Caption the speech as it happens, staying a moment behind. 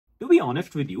To be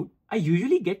honest with you, I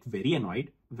usually get very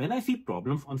annoyed when I see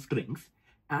problems on strings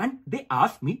and they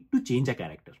ask me to change a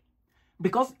character.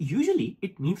 Because usually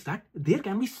it means that there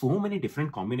can be so many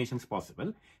different combinations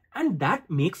possible, and that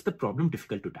makes the problem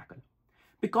difficult to tackle.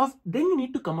 Because then you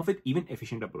need to come up with even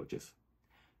efficient approaches.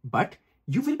 But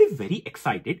you will be very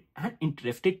excited and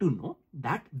interested to know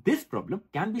that this problem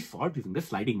can be solved using the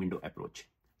sliding window approach.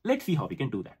 Let's see how we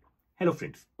can do that. Hello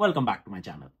friends, welcome back to my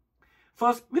channel.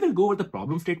 First, we will go over the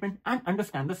problem statement and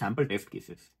understand the sample test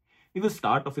cases. We will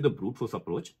start off with a brute force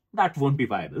approach that won't be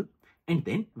viable. And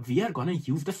then we are gonna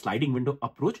use the sliding window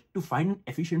approach to find an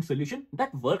efficient solution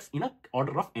that works in an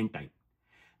order of n time.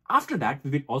 After that, we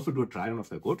will also do a try run of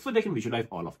the code so they can visualize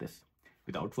all of this.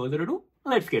 Without further ado,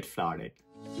 let's get started.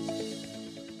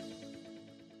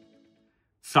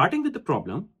 Starting with the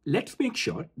problem, let's make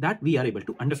sure that we are able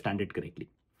to understand it correctly.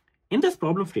 In this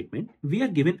problem statement, we are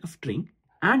given a string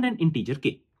and an integer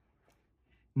k.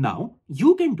 Now,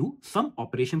 you can do some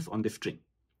operations on this string.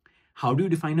 How do you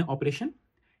define an operation?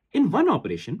 In one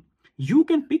operation, you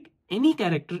can pick any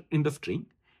character in the string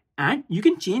and you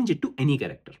can change it to any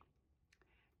character.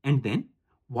 And then,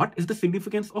 what is the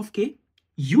significance of k?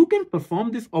 You can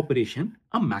perform this operation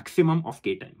a maximum of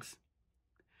k times.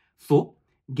 So,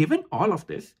 given all of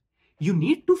this, you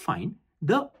need to find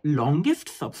the longest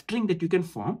substring that you can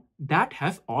form that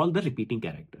has all the repeating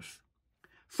characters.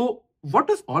 So, what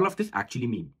does all of this actually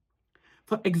mean?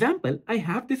 For example, I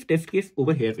have this test case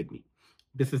over here with me.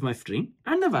 This is my string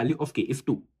and the value of k is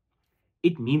 2.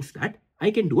 It means that I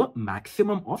can do a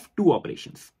maximum of 2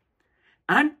 operations.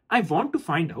 And I want to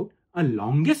find out a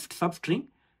longest substring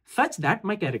such that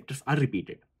my characters are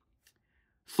repeated.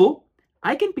 So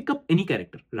I can pick up any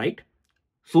character, right?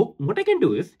 So what I can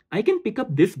do is I can pick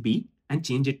up this b and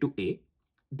change it to a.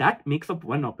 That makes up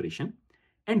one operation.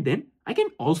 And then I can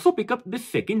also pick up this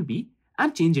second b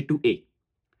and change it to a.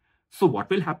 So what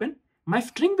will happen? My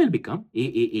string will become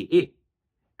a.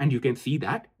 And you can see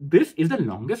that this is the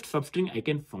longest substring I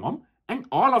can form and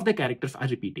all of the characters are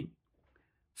repeating.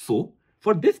 So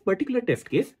for this particular test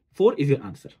case, 4 is your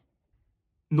answer.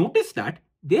 Notice that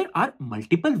there are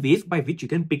multiple ways by which you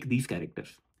can pick these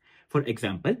characters. For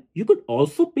example, you could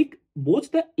also pick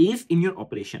both the a's in your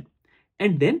operation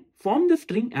and then form the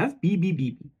string as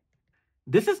b.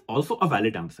 This is also a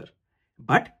valid answer,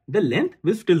 but the length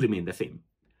will still remain the same.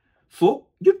 So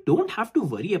you don't have to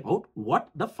worry about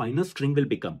what the final string will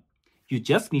become. You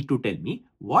just need to tell me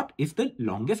what is the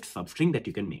longest substring that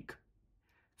you can make.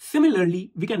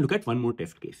 Similarly, we can look at one more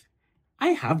test case. I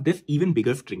have this even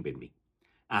bigger string with me,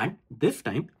 and this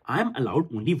time I am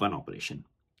allowed only one operation.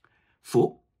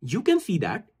 So you can see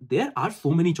that there are so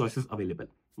many choices available.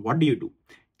 What do you do?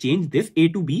 Change this a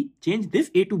to b, change this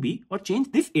a to b, or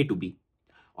change this a to b.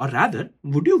 Or rather,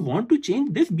 would you want to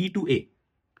change this b to a?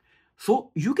 So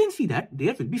you can see that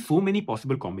there will be so many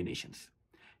possible combinations.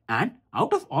 And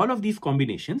out of all of these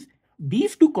combinations,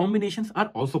 these two combinations are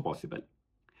also possible.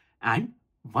 And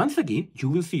once again, you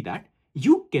will see that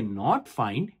you cannot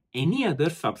find any other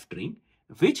substring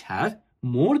which has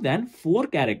more than 4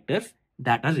 characters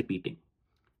that are repeating.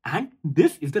 And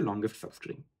this is the longest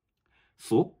substring.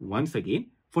 So once again,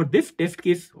 for this test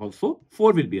case also,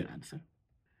 4 will be your answer.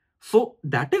 So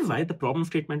that is why the problem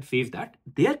statement says that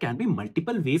there can be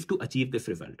multiple ways to achieve this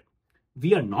result.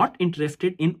 We are not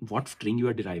interested in what string you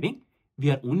are deriving. We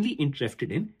are only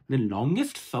interested in the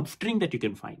longest substring that you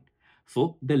can find.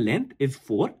 So the length is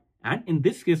 4, and in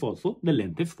this case also the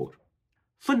length is 4.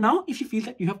 So now if you feel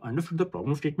that you have understood the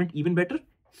problem statement even better,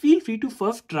 feel free to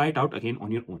first try it out again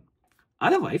on your own.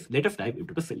 Otherwise, let us dive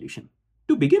into the solution.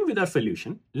 To begin with our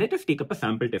solution, let us take up a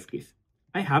sample test case.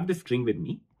 I have this string with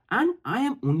me and I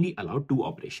am only allowed 2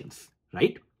 operations,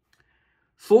 right?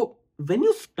 So when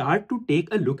you start to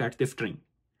take a look at this string,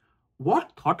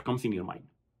 what thought comes in your mind?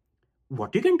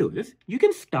 What you can do is you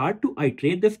can start to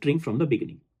iterate the string from the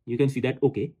beginning. You can see that,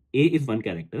 okay, a is one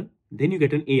character, then you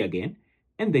get an a again,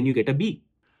 and then you get a b.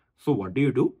 So what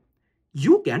do?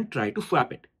 You can try to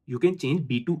swap it. You can change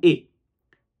b to a.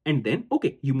 And then,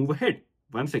 okay, you move ahead.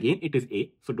 Once again, it is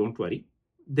a, so don't worry.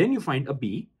 Then you find a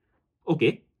b.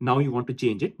 Okay, now you want to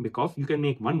change it because you can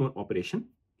make one more operation.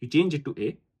 You change it to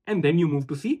a, and then you move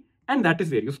to c, and that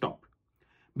is where you stop.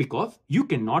 Because you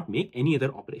cannot make any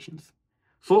other operations.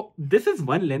 So this is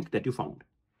one length that you found.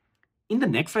 In the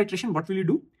next iteration, what will you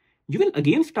do? You will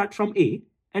again start from a,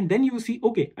 and then you will see,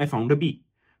 okay, I found a b.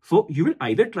 So you will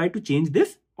either try to change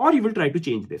this or you will try to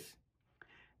change this.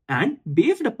 And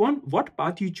based upon what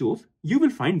path you chose, you will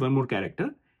find one more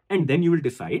character and then you will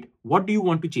decide what do you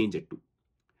want to change it to.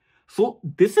 So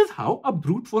this is how a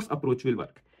brute force approach will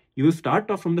work. You will start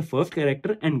off from the first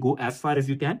character and go as far as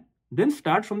you can. then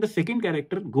start from the second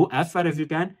character, go as far as you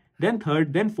can, then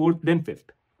third, then fourth, then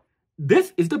fifth.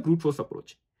 This is the brute force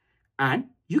approach. And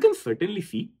you can certainly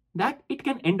see that it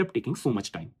can end up taking so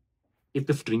much time. If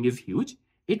the string is huge,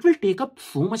 it will take up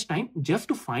so much time just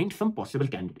to find some possible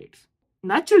candidates.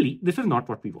 Naturally, this is not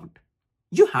what we want.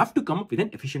 You have to come up with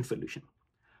an efficient solution.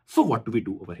 So what do we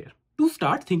do over here? To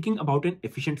start thinking about an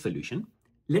efficient solution,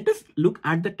 let us look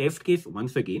at the test case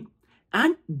once again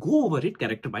and go over it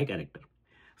character by character.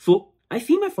 So I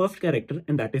see my first character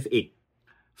and that is A.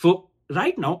 So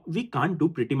right now we can't do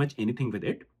pretty much anything with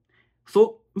it.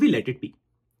 So we let it be.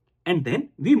 And then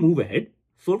we move ahead.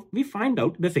 So we find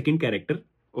out the second character.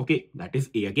 Okay, that is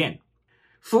A again.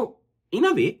 So in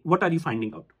a way, what are you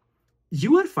finding out?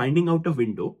 You are finding out a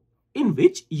window in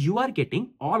which you are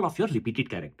getting all of your repeated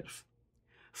characters.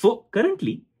 So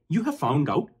currently you have found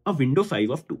out a window size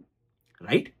of 2,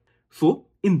 right? So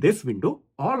in this window,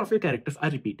 all of your characters are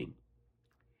repeating.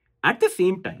 At the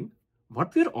same time,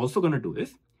 what we are also going to do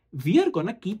is we are going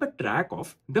to keep a track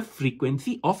of the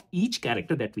frequency of each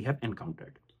character that we have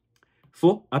encountered.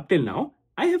 So up till now,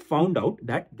 I have found out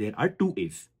that there are 2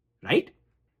 A's, right?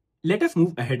 Let us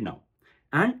move ahead now.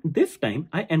 And this time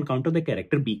I encounter the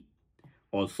character B.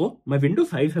 Also, my window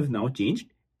size has now changed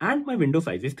and my window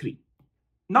size is 3.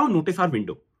 Now notice our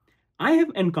window. I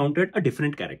have encountered a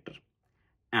different character.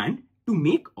 And to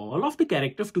make all of the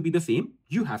characters to be the same,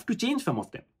 you have to change some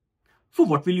of them. So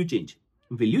what will you change?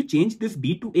 Will you change this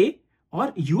B to A,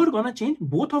 or you are gonna change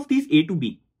both of these A to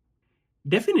B?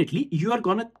 Definitely you are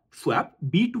gonna swap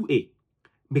B to A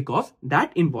because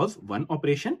that involves one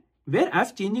operation,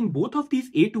 whereas changing both of these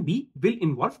A to B will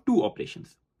involve 2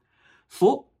 operations.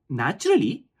 So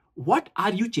naturally, what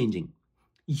are you changing?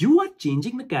 You are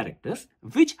changing the characters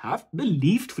which have the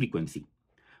least frequency.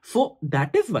 So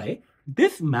that is why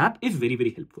this map is very,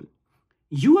 very helpful.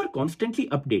 You are constantly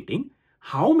updating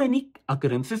how many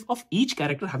occurrences of each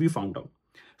character have you found out.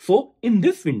 So in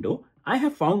this window, I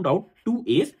have found out 2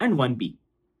 A's and 1 B.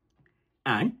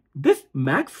 And this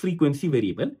max frequency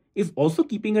variable is also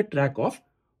keeping a track of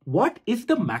what is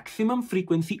the maximum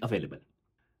frequency available.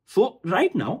 So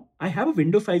right now, I have a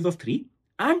window size of 3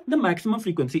 and the maximum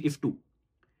frequency is 2.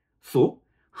 So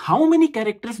how many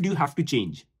characters do you have to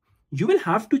change? You will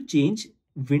have to change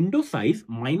window size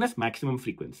minus maximum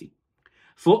frequency.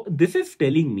 So this is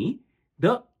telling me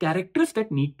the characters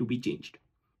that need to be changed.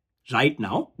 Right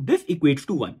now, this equates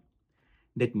to 1.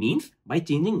 That means by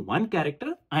changing one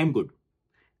character, I am good.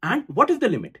 And what is the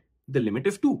limit? The limit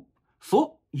is 2.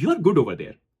 So you are good over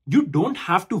there. You don't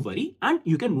have to worry and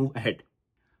you can move ahead.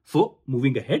 So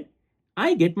moving ahead,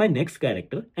 I get my next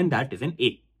character and that is an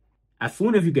A. As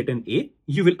soon as you get an A,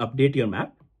 you will update your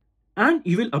map and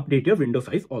you will update your window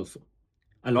size also.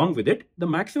 Along with it, the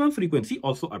maximum frequency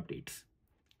also updates.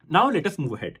 Now let us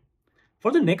move ahead.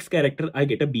 For the next character, I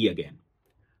get a B again.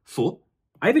 So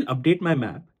I will update my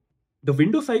map. The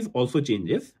window size also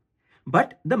changes,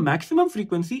 but the maximum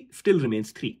frequency still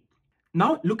remains 3.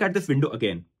 Now look at this window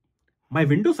again. My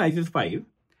window size is 5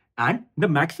 and the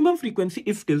maximum frequency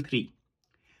is still 3.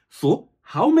 So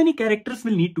how many characters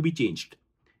will need to be changed?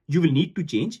 You will need to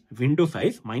change window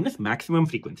size minus maximum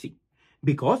frequency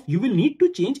because you will need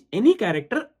to change any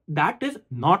character that is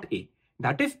not A,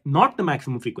 that is not the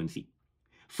maximum frequency.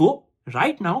 So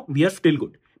right now we are still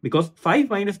good because 5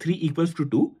 minus 3 equals to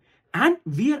 2 and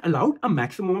we are allowed a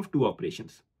maximum of 2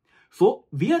 operations. So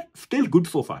we are still good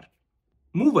so far.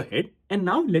 Move ahead and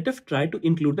now let us try to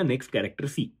include the next character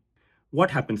C.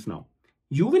 What happens now?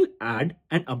 You will add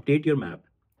and update your map.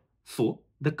 So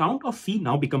the count of C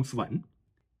now becomes 1.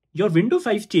 Your window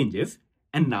size changes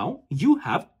and now you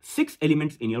have 6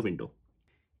 elements in your window.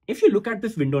 If you look at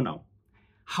this window now,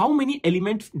 how many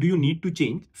elements do you need to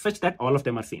change such that all of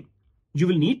them are same? You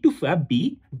will need to swap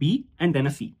B, B and then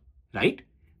a C, right?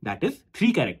 That is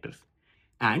 3 characters.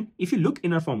 And if you look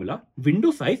in our formula,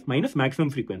 window size minus maximum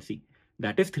frequency,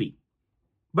 that is 3.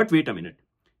 But wait a minute,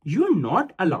 you are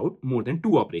not allowed more than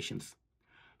 2 operations.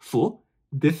 So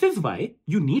this is why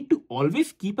you need to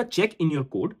always keep a check in your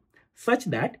code such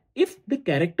that if the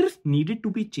characters needed to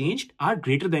be changed are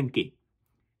greater than K,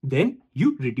 then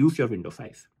you reduce your window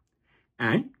size.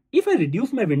 And if I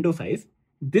reduce my window size,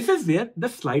 this is where the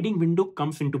sliding window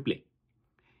comes into play.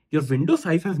 Your window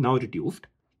size has now reduced,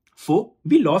 so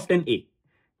we lost an A.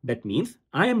 That means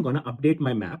I am gonna update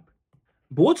my map.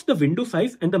 Both the window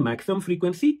size and the maximum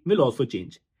frequency will also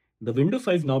change. The window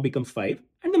size now becomes 5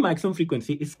 and the maximum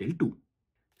frequency is still 2.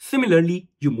 Similarly,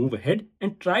 you move ahead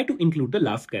and try to include the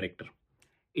last character.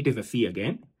 It is a C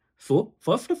again. So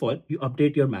first of all, you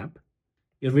update your map.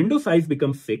 Your window size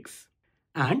becomes 6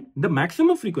 and the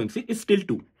maximum frequency is still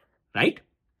 2, right?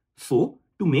 So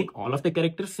to make all of the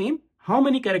characters same, how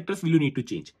many characters will you need to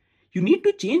change? You need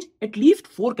to change at least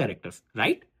 4 characters,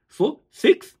 right? So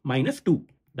 6 minus 2,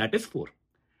 that is 4.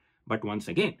 But once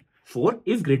again, 4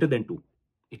 is greater than 2.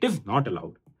 It is not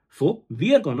allowed. So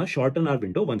we are gonna shorten our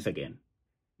window once again.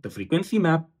 The frequency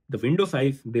map, the window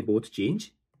size, they both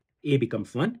change. A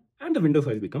becomes 1 and the window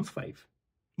size becomes 5.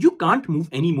 You can't move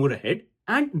any more ahead,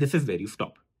 and this is where you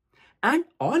stop. And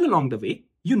all along the way,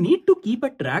 you need to keep a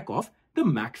track of the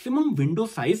maximum window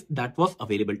size that was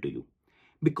available to you,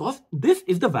 because this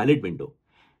is the valid window.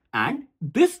 And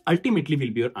this ultimately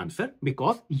will be your answer,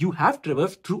 because you have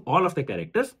traversed through all of the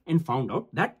characters and found out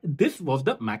that this was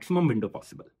the maximum window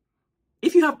possible.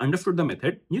 If you have understood the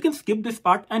method, you can skip this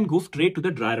part and go straight to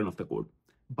the dry run of the code.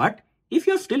 But if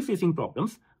you're still facing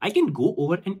problems, I can go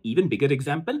over an even bigger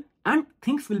example and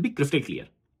things will be crystal clear.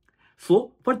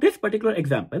 So for this particular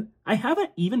example, I have an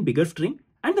even bigger string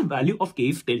and the value of k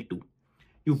is still 2.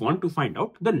 You want to find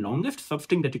out the longest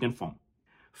substring that you can form.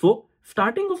 So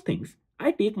starting of things,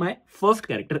 I take my first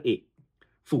character A.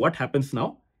 So what happens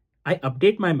now? I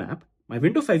update my map, my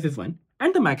window size is 1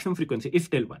 and the maximum frequency is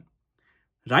still 1.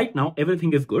 Right now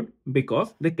everything is good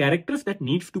because the characters that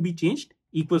needs to be changed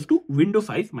equals to window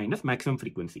size minus maximum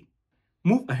frequency.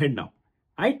 Move ahead now.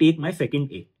 I take my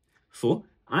second A. So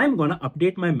I'm gonna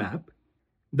update my map,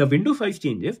 the window size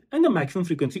changes and the maximum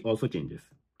frequency also changes.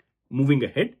 Moving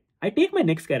ahead, I take my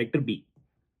next character B.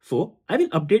 So I will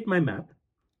update my map,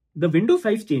 the window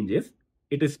size changes,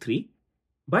 it is 3,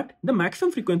 but the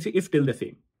maximum frequency is still the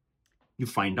same. You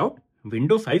find out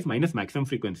window size minus maximum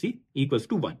frequency equals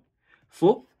to 1.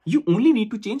 So you only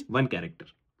need to change one character,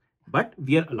 but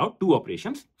we are allowed 2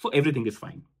 operations, so everything is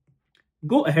fine.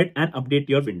 Go ahead and update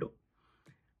your window.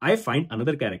 I find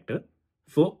another character,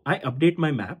 so I update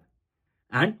my map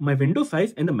and my window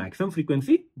size and the maximum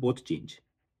frequency both change.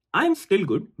 I am still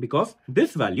good because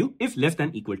this value is less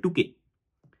than equal to k.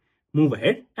 Move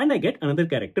ahead and I get another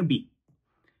character B.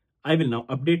 I will now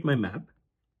update my map.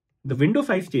 The window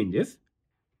size changes,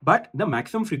 but the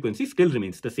maximum frequency still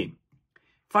remains the same.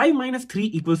 5 minus 3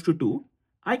 equals to 2.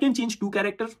 I can change 2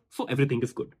 characters, so everything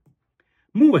is good.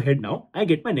 Move ahead now, I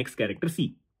get my next character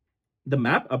C. The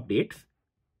map updates,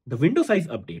 the window size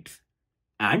updates,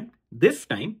 and this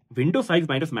time window size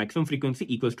minus maximum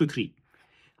frequency equals to 3.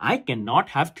 I cannot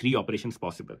have 3 operations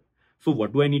possible. So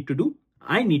what do I need to do?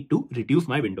 I need to reduce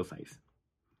my window size.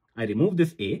 I remove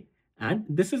this A and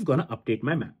this is gonna update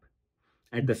my map.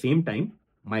 At the same time,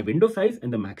 my window size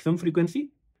and the maximum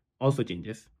frequency also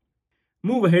changes.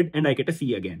 Move ahead and I get a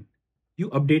C again. You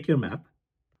update your map,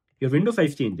 your window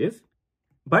size changes,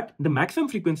 but the maximum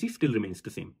frequency still remains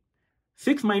the same.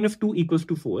 6 minus 2 equals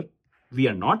to 4. We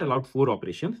are not allowed 4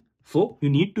 operations, so you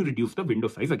need to reduce the window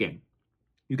size again.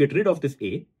 You get rid of this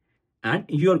A and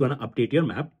you are going to update your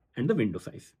map and the window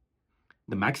size.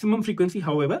 The maximum frequency,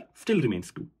 however, still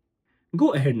remains 2.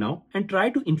 Go ahead now and try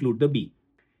to include the B.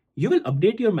 You will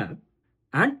update your map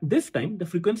and this time the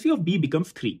frequency of B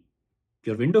becomes 3.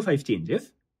 Your window size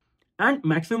changes and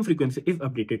maximum frequency is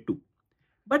updated too.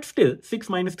 But still 6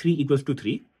 minus 3 equals to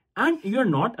 3 and you are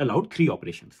not allowed 3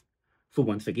 operations. So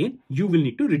once again, you will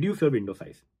need to reduce your window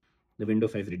size. The window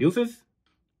size reduces,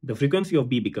 the frequency of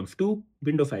B becomes 2,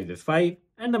 window size is 5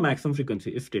 and the maximum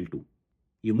frequency is still 2.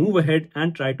 You move ahead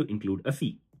and try to include a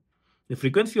C. The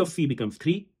frequency of C becomes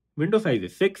 3, window size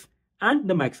is 6 and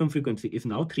the maximum frequency is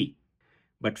now 3.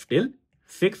 But still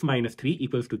 6 minus 3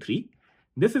 equals to 3.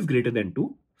 This is greater than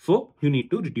 2, so you need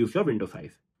to reduce your window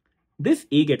size. This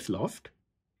A gets lost.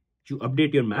 You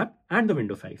update your map and the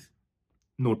window size.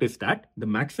 Notice that the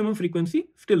maximum frequency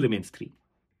still remains 3.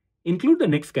 Include the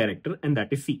next character and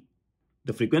that is C.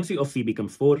 The frequency of C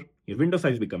becomes 4, your window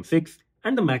size becomes 6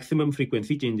 and the maximum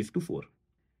frequency changes to 4.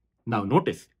 Now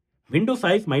notice, window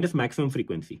size minus maximum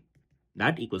frequency,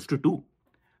 that equals to 2.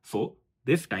 So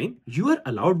this time you are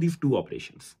allowed these 2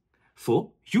 operations.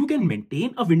 So you can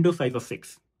maintain a window size of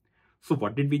 6. So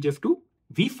what did we just do?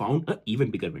 We found an even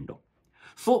bigger window.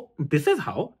 So this is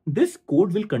how this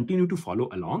code will continue to follow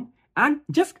along, and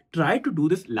just try to do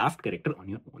this last character on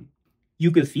your own. You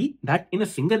can see that in a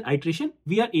single iteration,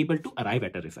 we are able to arrive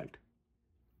at a result.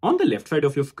 On the left side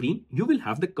of your screen, you will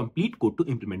have the complete code to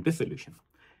implement this solution.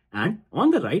 And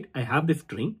on the right, I have the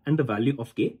string and the value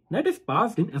of k that is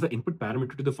passed in as an input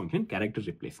parameter to the function character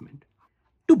replacement.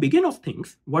 To begin off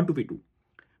things, what do we do?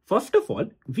 First of all,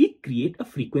 we create a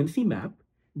frequency map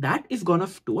that is gonna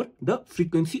store the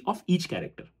frequency of each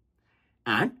character.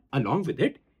 And along with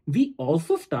it, we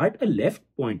also start a left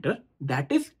pointer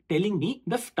that is telling me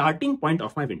the starting point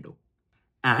of my window.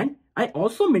 And I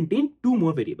also maintain 2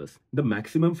 more variables, the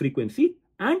maximum frequency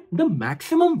and the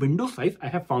maximum window size I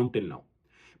have found till now.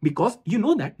 Because you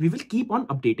know that we will keep on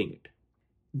updating it.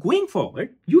 Going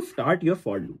forward, you start your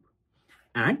for loop.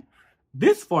 And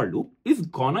this for loop is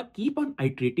gonna keep on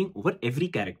iterating over every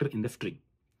character in the string.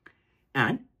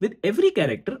 And with every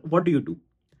character, what do?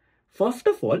 First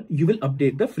of all, you will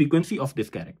update the frequency of this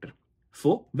character.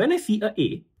 So when I see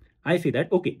a, I say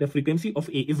that, okay, the frequency of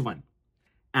a is 1.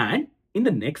 And in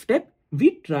the next step,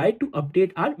 we try to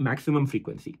update our maximum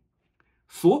frequency.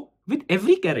 So with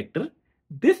every character,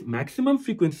 this maximum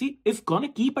frequency is gonna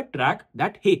keep a track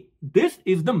that, hey, this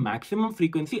is the maximum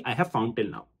frequency I have found till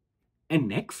now. And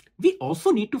next, we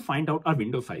also need to find out our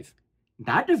window size.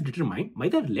 That is determined by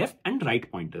the left and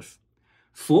right pointers.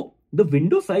 So the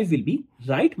window size will be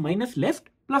right minus left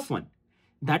plus 1.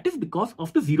 That is because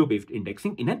of the zero-based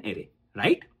indexing in an array,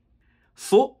 right?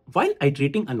 So while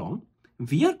iterating along,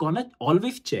 we are gonna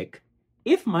always check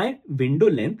if my window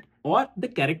length or the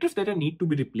characters that need to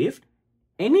be replaced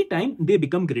anytime they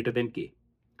become greater than k.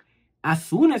 As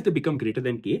soon as they become greater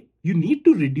than k, you need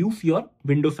to reduce your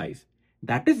window size.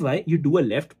 That is why you do a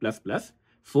left plus plus.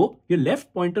 So your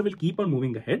left pointer will keep on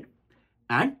moving ahead.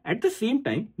 And at the same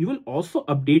time, you will also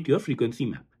update your frequency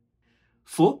map.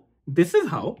 So this is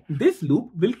how this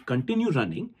loop will continue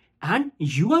running, and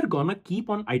you are gonna keep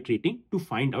on iterating to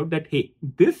find out that, hey,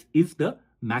 this is the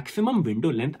maximum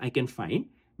window length I can find,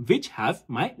 which has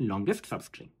my longest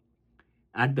substring.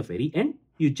 At the very end,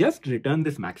 you just return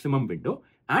this maximum window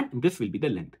and this will be the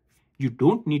length. You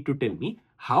don't need to tell me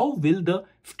how will the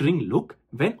string look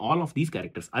when all of these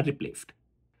characters are replaced.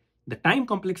 The time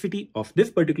complexity of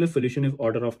this particular solution is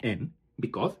order of n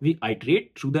because we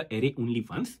iterate through the array only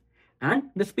once, and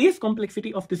the space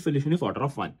complexity of this solution is order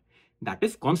of 1. That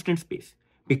is constant space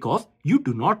because you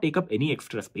do not take up any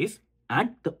extra space,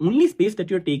 and the only space that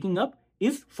you're taking up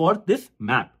is for this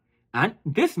map, and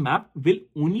this map will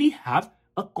only have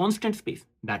a constant space,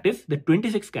 that is the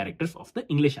 26 characters of the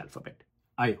English alphabet.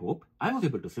 I hope I was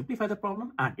able to simplify the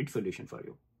problem and its solution for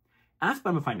you. As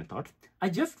per my final thoughts, I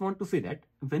just want to say that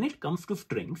when it comes to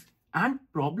strings and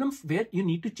problems where you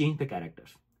need to change the characters,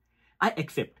 I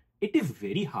accept it is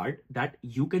very hard that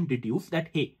you can deduce that,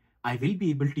 hey, I will be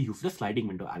able to use the sliding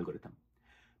window algorithm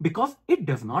because it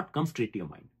does not come straight to your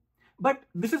mind. But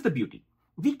this is the beauty.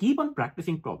 We keep on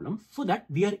practicing problems so that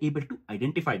we are able to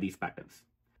identify these patterns.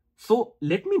 So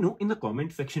let me know in the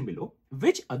comment section below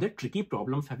which other tricky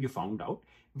problems have you found out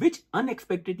which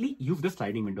unexpectedly use the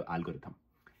sliding window algorithm.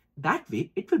 That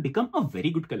way, it will become a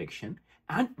very good collection,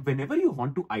 and whenever you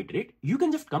want to iterate, you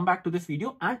can just come back to this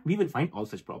video and we will find all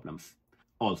such problems.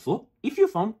 Also, if you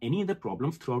found any other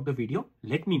problems throughout the video,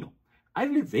 let me know. I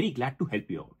will be very glad to help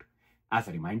you out. As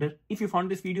a reminder, if you found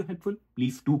this video helpful,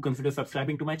 please do consider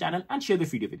subscribing to my channel and share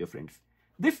this video with your friends.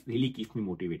 This really keeps me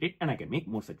motivated and I can make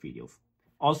more such videos.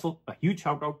 Also, a huge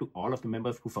shout out to all of the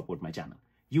members who support my channel.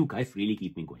 You guys really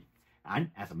keep me going.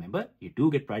 And as a member, you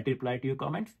do get priority reply to your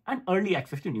comments and early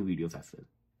access to new videos as well.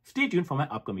 Stay tuned for my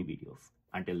upcoming videos.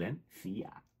 Until then, see ya.